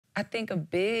I think a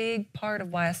big part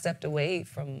of why I stepped away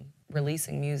from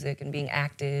releasing music and being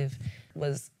active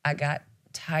was I got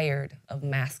tired of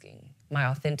masking my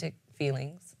authentic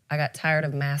feelings. I got tired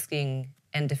of masking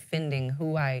and defending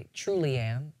who I truly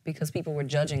am because people were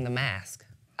judging the mask.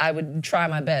 I would try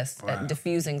my best at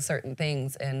diffusing certain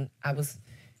things, and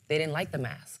they didn't like the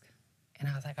mask. And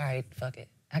I was like, all right, fuck it.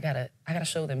 I gotta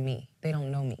show them me. They don't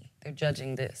know me. They're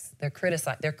judging this. They're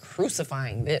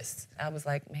crucifying this. I was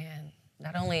like, man,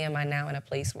 not only am I now in a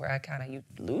place where you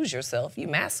lose yourself, you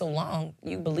mask so long,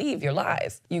 you believe your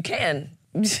lies. You can,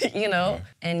 you know?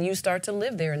 And you start to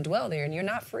live there and dwell there, and you're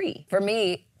not free. For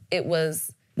me, it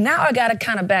was, now I gotta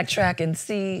kind of backtrack and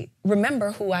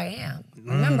remember who I am.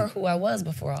 Remember who I was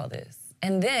before all this.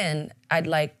 And then I'd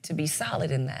like to be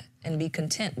solid in that and be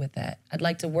content with that. I'd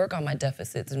like to work on my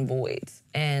deficits and voids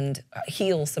and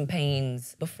heal some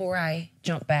pains before I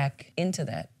jump back into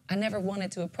that. I never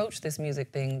wanted to approach this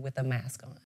music thing with a mask on.